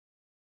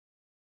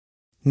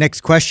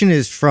Next question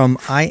is from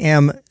I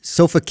am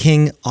Sofa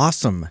King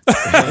Awesome.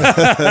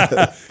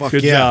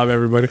 Good job,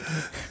 everybody.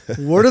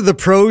 What are the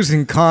pros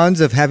and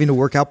cons of having a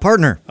workout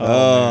partner?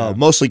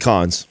 Mostly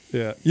cons.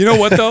 Yeah. You know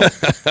what though?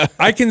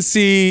 I can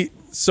see.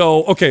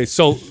 So okay.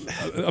 So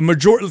a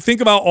majority.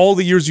 Think about all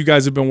the years you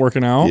guys have been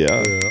working out.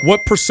 Yeah. What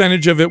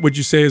percentage of it would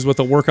you say is with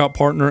a workout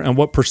partner, and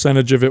what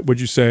percentage of it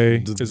would you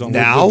say is on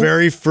the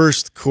very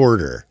first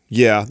quarter?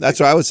 Yeah, that's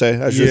what I would say.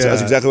 That's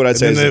exactly what I'd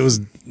say. And then it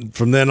was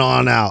from then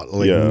on out.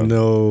 Like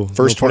no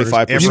first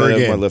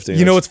 25% of my lifting.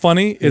 You know what's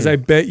funny is I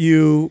bet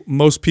you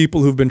most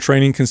people who've been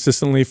training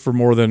consistently for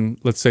more than,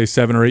 let's say,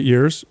 7 or 8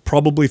 years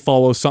probably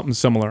follow something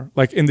similar.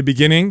 Like in the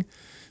beginning,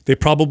 they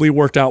probably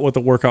worked out with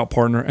a workout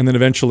partner, and then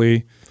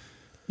eventually,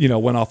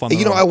 went off on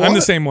their own. I'm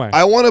the same way.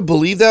 I want to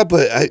believe that,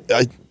 but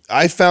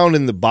I found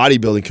in the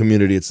bodybuilding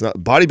community, it's not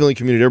bodybuilding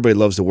community. Everybody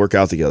loves to work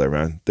out together,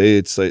 man.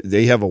 It's like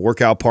they have a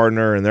workout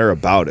partner and they're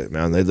about it,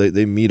 man.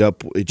 They meet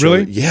up with each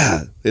other.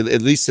 Yeah,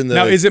 at least in the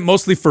now. Is it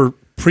mostly for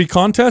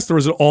pre-contest or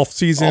is it off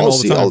season? All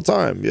the time? All the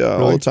time. Yeah,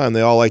 all the time.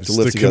 They all like to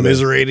lift together.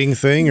 Commiserating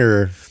thing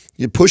or.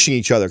 You're pushing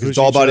each other because it's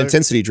all about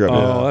intensity driven.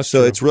 Oh, that's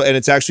so true. it's real, and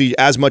it's actually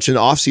as much in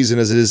off season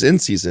as it is in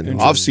season.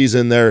 Off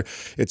season,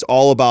 it's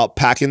all about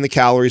packing the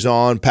calories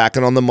on,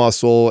 packing on the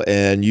muscle,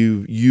 and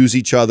you use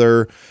each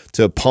other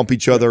to pump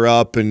each other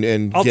up and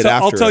get after it.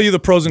 I'll tell you the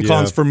pros and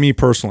cons for me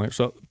personally.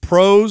 So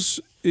pros,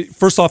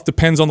 first off,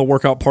 depends on the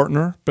workout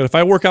partner. But if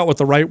I work out with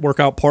the right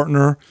workout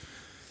partner,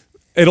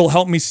 it'll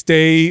help me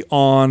stay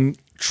on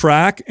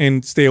track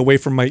and stay away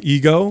from my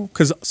ego,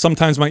 because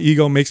sometimes my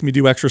ego makes me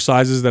do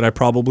exercises that I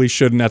probably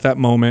shouldn't at that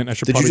moment. I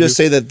should. Did you just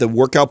say that the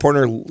workout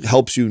partner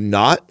helps you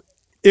not?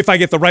 If I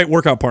get the right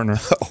workout partner.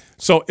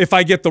 So if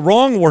I get the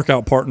wrong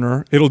workout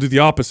partner, it'll do the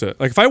opposite.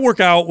 Like if I work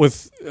out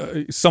with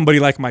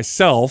somebody like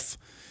myself,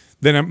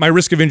 then my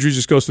risk of injury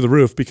just goes through the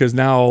roof, because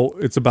now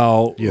it's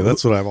about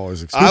that's what I've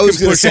always experienced. I was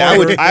going to say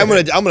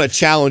I'm going to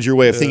challenge your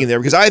way of thinking there,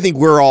 because I think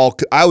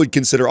I would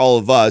consider all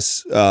of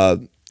us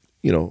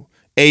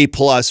A+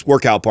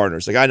 workout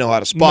partners. Like I know how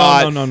to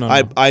spot. No.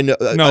 I know.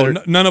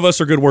 None of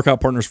us are good workout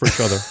partners for each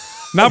other.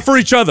 Not for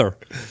each other.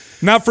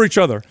 Not for each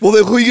other. Well,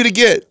 then who are you gonna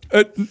get?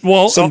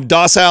 Some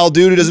docile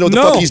dude who doesn't know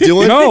what the fuck he's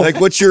doing.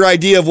 Like, what's your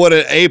idea of what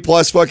an A+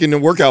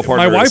 fucking workout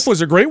partner is? My wife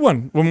was a great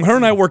one when her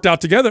and I worked out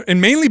together, and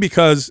mainly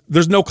because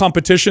there's no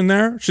competition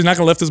there. She's not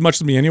gonna lift as much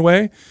as me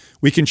anyway.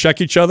 We can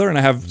check each other, and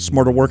I have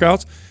smarter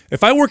workouts.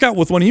 If I work out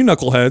with one of you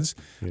knuckleheads,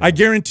 I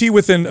guarantee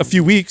within a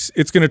few weeks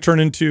it's gonna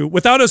turn into,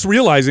 without us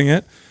realizing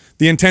it,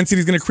 the intensity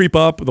is going to creep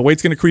up, the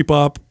weight's going to creep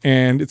up,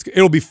 and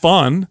it'll be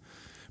fun,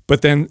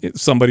 but then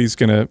somebody's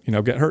going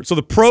to get hurt. So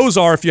the pros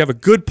are, if you have a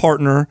good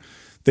partner,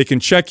 they can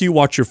check you,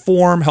 watch your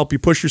form, help you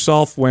push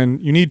yourself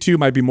when you need to.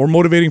 Might be more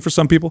motivating for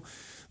some people.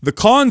 The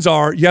cons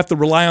are you have to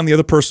rely on the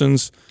other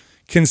person's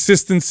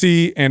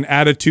consistency and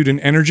attitude and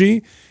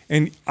energy.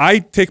 And I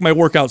take my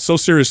workout so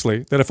seriously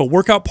that if a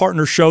workout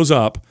partner shows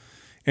up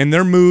and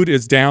their mood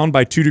is down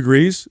by 2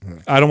 degrees,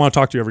 I don't want to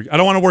talk to you ever. I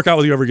don't want to work out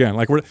with you ever again.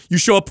 Like you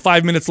show up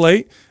 5 minutes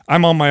late,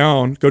 I'm on my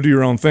own. Go do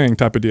your own thing,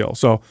 type of deal.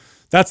 So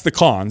that's the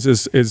cons.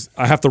 Is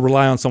I have to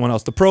rely on someone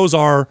else. The pros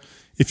are,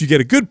 if you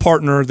get a good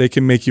partner, they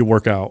can make you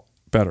work out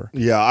better.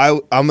 Yeah,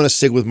 I'm going to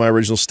stick with my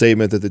original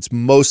statement that it's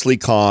mostly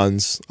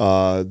cons.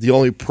 The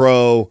only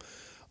pro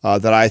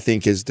that I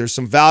think is there's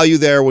some value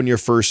there when you're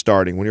first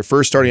starting. When you're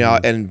first starting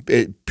out,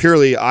 and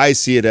purely I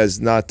see it as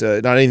not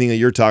anything that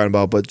you're talking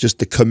about, but just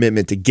the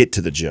commitment to get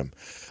to the gym.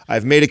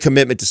 I've made a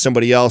commitment to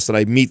somebody else, and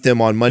I meet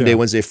them on Monday,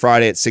 Wednesday,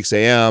 Friday at 6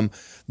 a.m.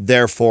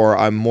 Therefore,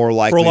 I'm more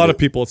likely. For a lot of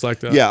people, it's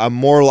like that. Yeah, I'm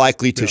more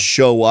likely to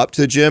show up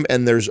to the gym,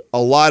 and there's a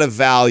lot of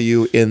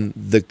value in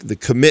the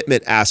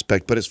commitment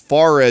aspect. But as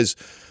far as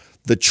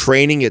the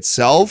training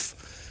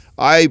itself,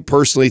 I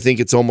personally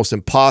think it's almost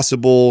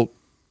impossible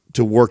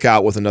to work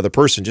out with another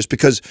person, just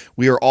because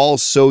we are all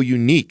so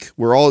unique.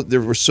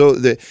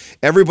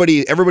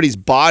 Everybody's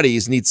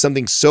bodies need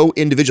something so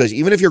individualized.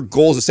 Even if your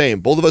goal is the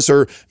same, both of us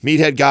are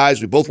meathead guys.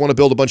 We both want to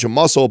build a bunch of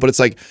muscle, but it's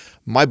like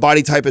my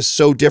body type is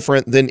so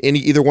different than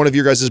either one of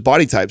your guys'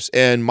 body types,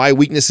 and my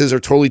weaknesses are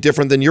totally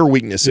different than your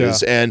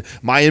weaknesses, and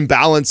my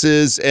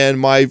imbalances and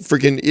my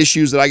freaking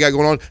issues that I got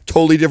going on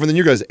totally different than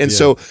your guys. And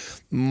so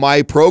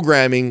my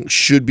programming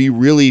should be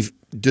really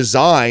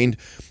designed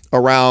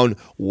around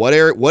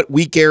what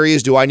weak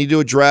areas do I need to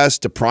address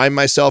to prime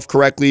myself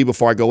correctly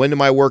before I go into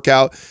my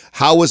workout.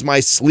 How was my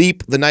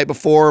sleep the night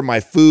before, my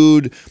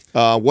food,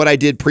 what I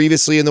did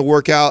previously in the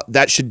workout.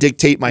 That should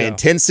dictate my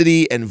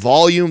intensity and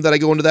volume that I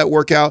go into that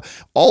workout.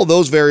 All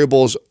those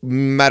variables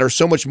matter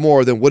so much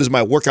more than what does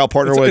my workout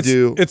partner want to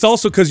do. It's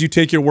also because you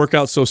take your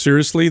workout so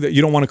seriously that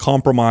you don't want to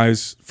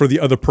compromise for the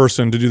other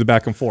person to do the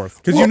back and forth,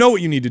 because you know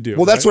what you need to do.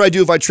 Well, that's what I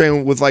do if I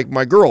train with like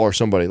my girl or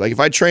somebody. Like if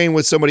I train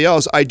with somebody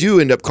else, I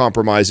do end up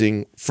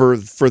compromising for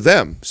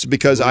them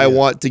because I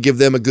want to give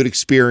them a good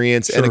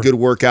experience and a good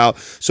workout.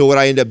 So what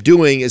I end up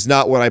doing is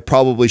not what I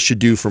probably should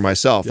do for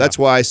myself. That's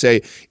why I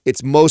say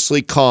it's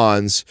mostly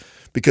cons,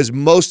 because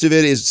most of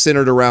it is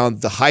centered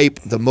around the hype,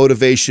 the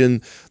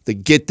motivation, the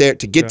get there,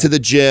 to get to the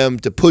gym,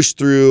 to push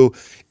through,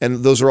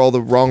 and those are all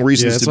the wrong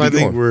reasons to be going. I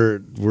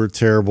think we're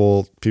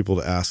terrible people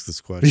to ask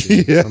this question.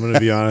 I'm going to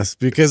be honest,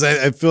 because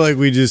I feel like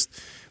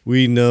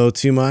we know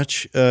too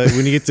much.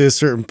 When you get to a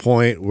certain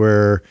point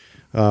where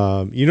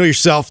you know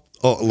yourself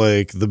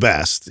like the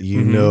best,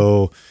 you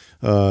know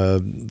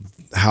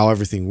how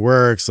everything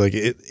works. Like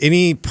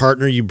any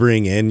partner you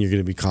bring in, you're going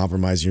to be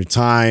compromising your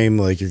time.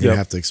 Like you're going to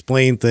have to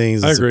explain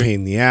things. It's a pain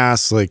in the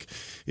ass. Like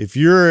if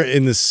you're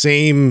in the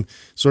same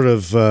sort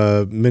of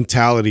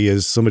mentality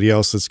as somebody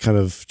else that's kind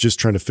of just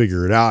trying to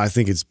figure it out, I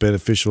think it's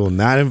beneficial in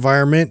that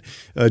environment,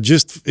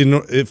 just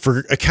for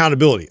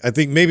accountability. I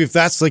think maybe if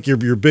that's like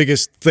your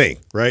biggest thing,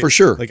 right? For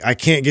sure. Like I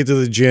can't get to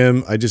the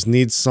gym. I just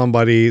need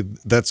somebody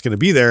that's going to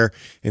be there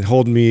and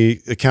hold me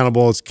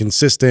accountable. It's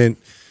consistent.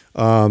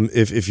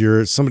 If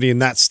you're somebody in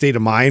that state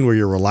of mind where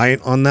you're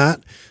reliant on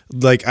that,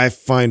 like I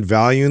find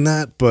value in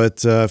that. But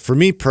for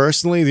me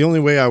personally, the only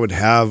way I would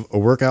have a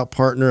workout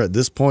partner at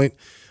this point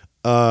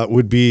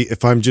would be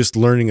if I'm just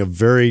learning a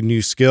very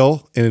new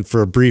skill and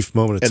for a brief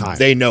moment of time.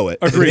 They know it.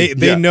 Agree.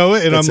 They know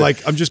it, and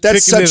I'm just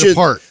picking it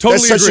apart.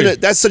 Totally agree.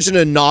 That's such an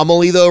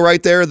anomaly, though,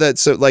 right there.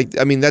 That's like,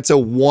 I mean, that's a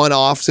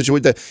one-off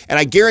situation. And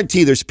I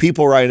guarantee there's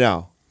people right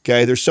now.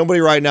 Okay, there's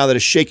somebody right now that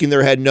is shaking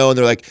their head no, and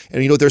they're like,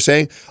 and you know what they're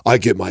saying? I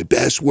get my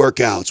best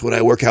workouts when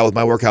I work out with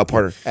my workout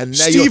partner. And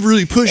Steve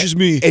really pushes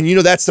me. And you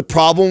know that's the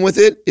problem with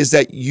it, is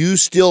that you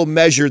still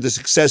measure the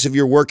success of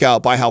your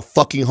workout by how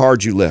fucking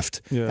hard you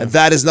lift. And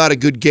that is not a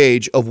good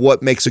gauge of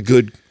what makes a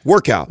good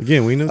workout.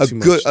 Again, we know too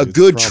much. A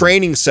good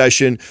training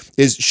session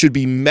should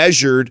be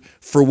measured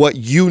for what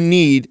you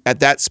need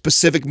at that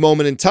specific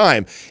moment in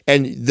time.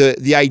 And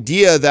the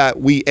idea that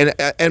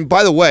and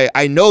by the way,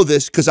 I know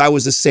this because I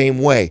was the same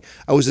way.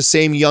 I was the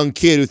same young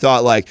kid who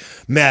thought like,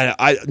 man,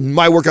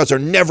 my workouts are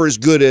never as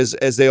good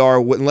as they are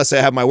unless I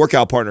have my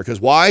workout partner. Because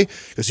why?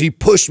 Because he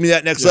pushed me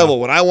that next level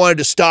when I wanted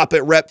to stop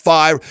at rep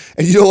 5.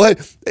 And you know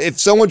what? If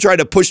someone tried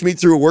to push me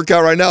through a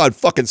workout right now, I'd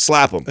fucking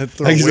slap him. And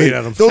throw weight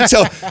at him.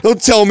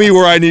 Don't tell me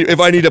if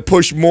I need to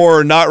push more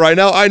or not right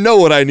now. I know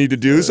what I need to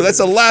do. So that's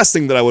the last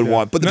thing that I would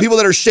want. But the people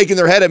that are shaking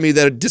their head at me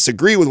that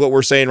disagree with what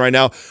we're saying right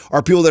now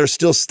are people that are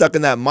still stuck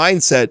in that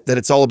mindset that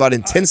it's all about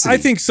intensity. I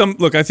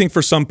think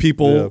for some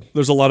people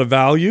there's a lot of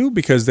value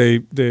because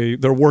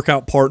their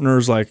workout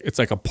partners, like it's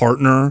like a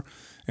partner,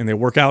 and they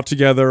work out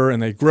together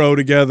and they grow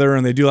together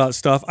and they do a lot of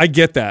stuff. I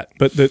get that.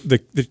 But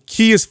the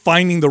key is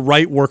finding the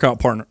right workout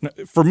partner.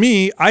 For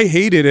me, I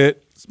hated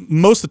it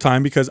most of the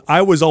time because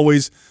I was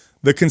always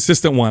the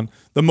consistent one,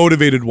 the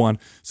motivated one.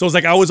 So it's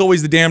like I was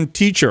always the damn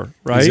teacher,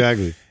 right?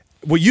 Exactly.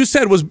 What you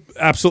said was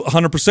absolutely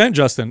 100%,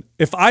 Justin.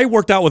 If I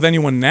worked out with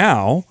anyone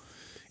now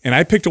and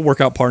I picked a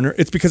workout partner,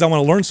 it's because I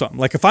want to learn something.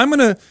 Like if I'm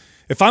gonna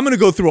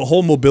go through a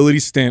whole mobility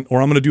stint,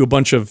 or I'm gonna do a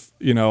bunch of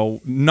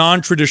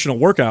non-traditional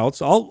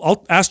workouts,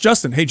 I'll ask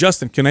Justin. Hey,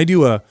 Justin, can I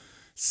do a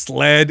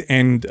sled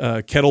and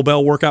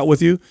kettlebell workout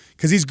with you?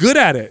 Because he's good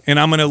at it, and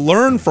I'm gonna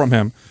learn from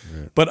him.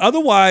 But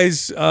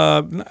otherwise,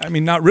 I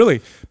mean, not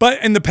really.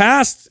 But in the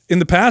past,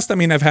 I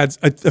mean, I've had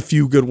a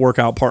few good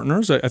workout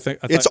partners. I think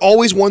it's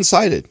always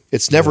one-sided.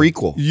 It's never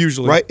equal.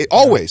 Usually, right?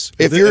 Always.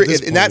 If you're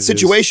in that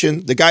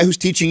situation, the guy who's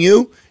teaching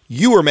you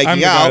are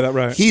making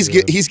out. He's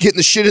getting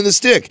the shit in the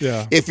stick.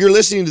 Yeah. If you're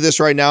listening to this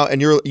right now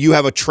and you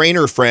have a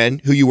trainer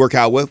friend who you work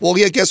out with, well,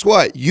 yeah, guess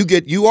what?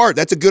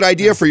 That's a good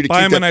idea for you to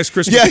buy him a nice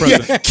Christmas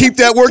present. Yeah, keep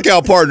that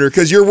workout partner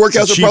because your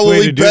workouts are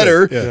probably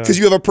better because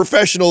you have a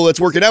professional that's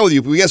working out with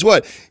you. But guess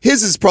what?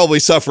 His is probably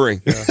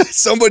suffering. Yeah.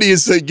 Someone's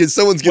getting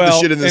the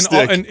shit in the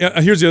stick.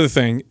 And here's the other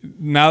thing.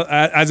 Now,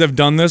 as I've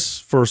done this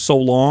for so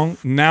long,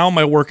 now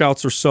my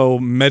workouts are so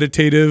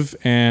meditative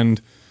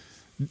and,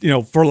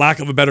 for lack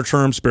of a better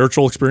term,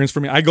 spiritual experience for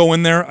me. I go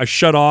in there, I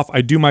shut off,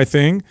 I do my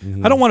thing.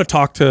 I don't want to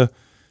talk to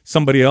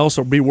somebody else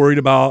or be worried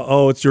about,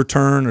 oh, it's your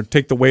turn or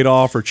take the weight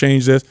off or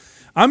change this.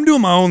 I'm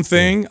doing my own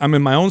thing. I'm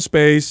in my own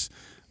space,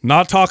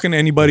 not talking to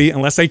anybody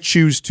unless I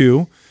choose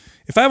to.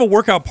 If I have a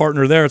workout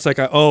partner there, it's like,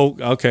 oh,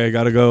 okay,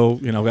 got to go,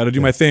 got to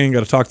do my thing,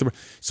 got to talk to them.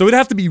 So it'd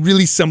have to be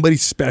really somebody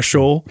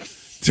special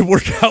to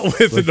work out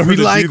with. We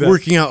like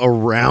working out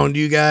around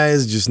you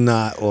guys, just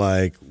not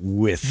like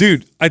with.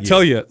 Dude, I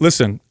tell you,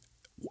 listen,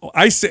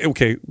 I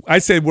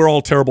say we're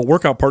all terrible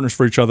workout partners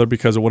for each other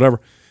because of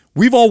whatever.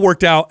 We've all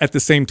worked out at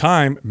the same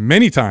time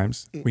many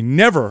times.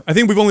 I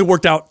think we've only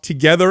worked out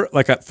together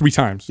like 3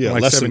 times. Yeah,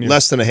 like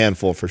less than a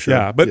handful for sure.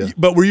 Yeah,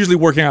 but we're usually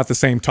working out at the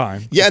same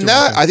time. Yeah, and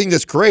I think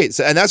that's great.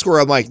 And that's where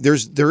I'm like,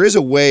 there is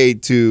a way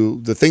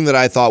to, the thing that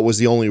I thought was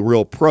the only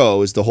real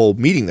pro is the whole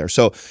meeting there.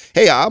 So,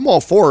 hey, I'm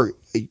all for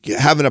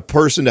having a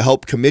person to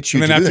help commit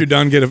you. And then after you're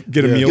done, get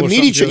a meal. You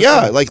meet each other.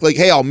 Yeah, like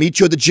hey, I'll meet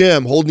you at the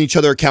gym, holding each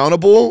other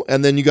accountable,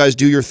 and then you guys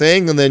do your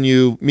thing, and then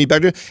you meet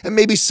back there. And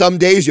maybe some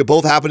days you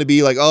both happen to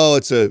be like, oh,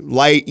 it's a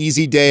light,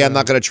 easy day. I'm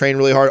not going to train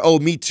really hard. Oh,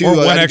 me too. Or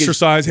one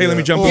exercise. Hey, let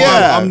me jump.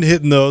 I'm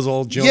hitting those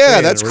all.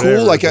 Yeah, that's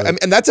cool. Like,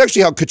 and that's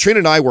actually how Katrina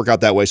and I work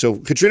out that way. So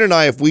Katrina and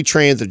I, if we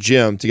train at the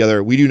gym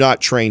together, we do not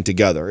train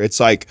together.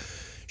 It's like,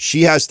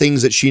 She has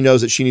things that she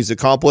knows that she needs to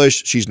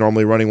accomplish. She's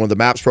normally running one of the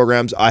MAPS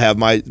programs. I have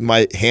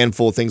my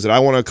handful of things that I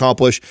want to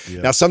accomplish.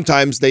 Yeah. Now,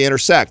 sometimes they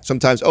intersect.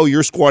 Sometimes, oh,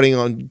 you're squatting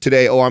on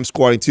today. Oh, I'm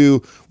squatting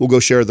too. We'll go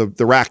share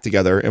the rack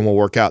together and we'll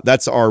work out.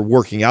 That's our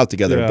working out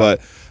together. Yeah.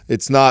 But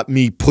it's not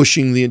me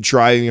pushing and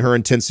driving her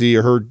intensity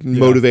or her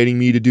motivating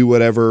me to do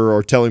whatever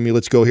or telling me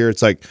let's go here.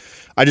 It's like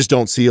I just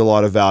don't see a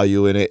lot of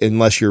value in it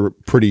unless you're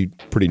pretty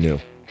new.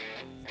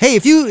 Hey,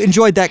 if you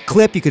enjoyed that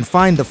clip, you can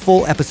find the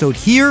full episode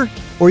here,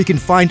 or you can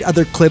find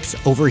other clips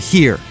over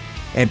here.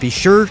 And be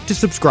sure to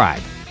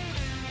subscribe.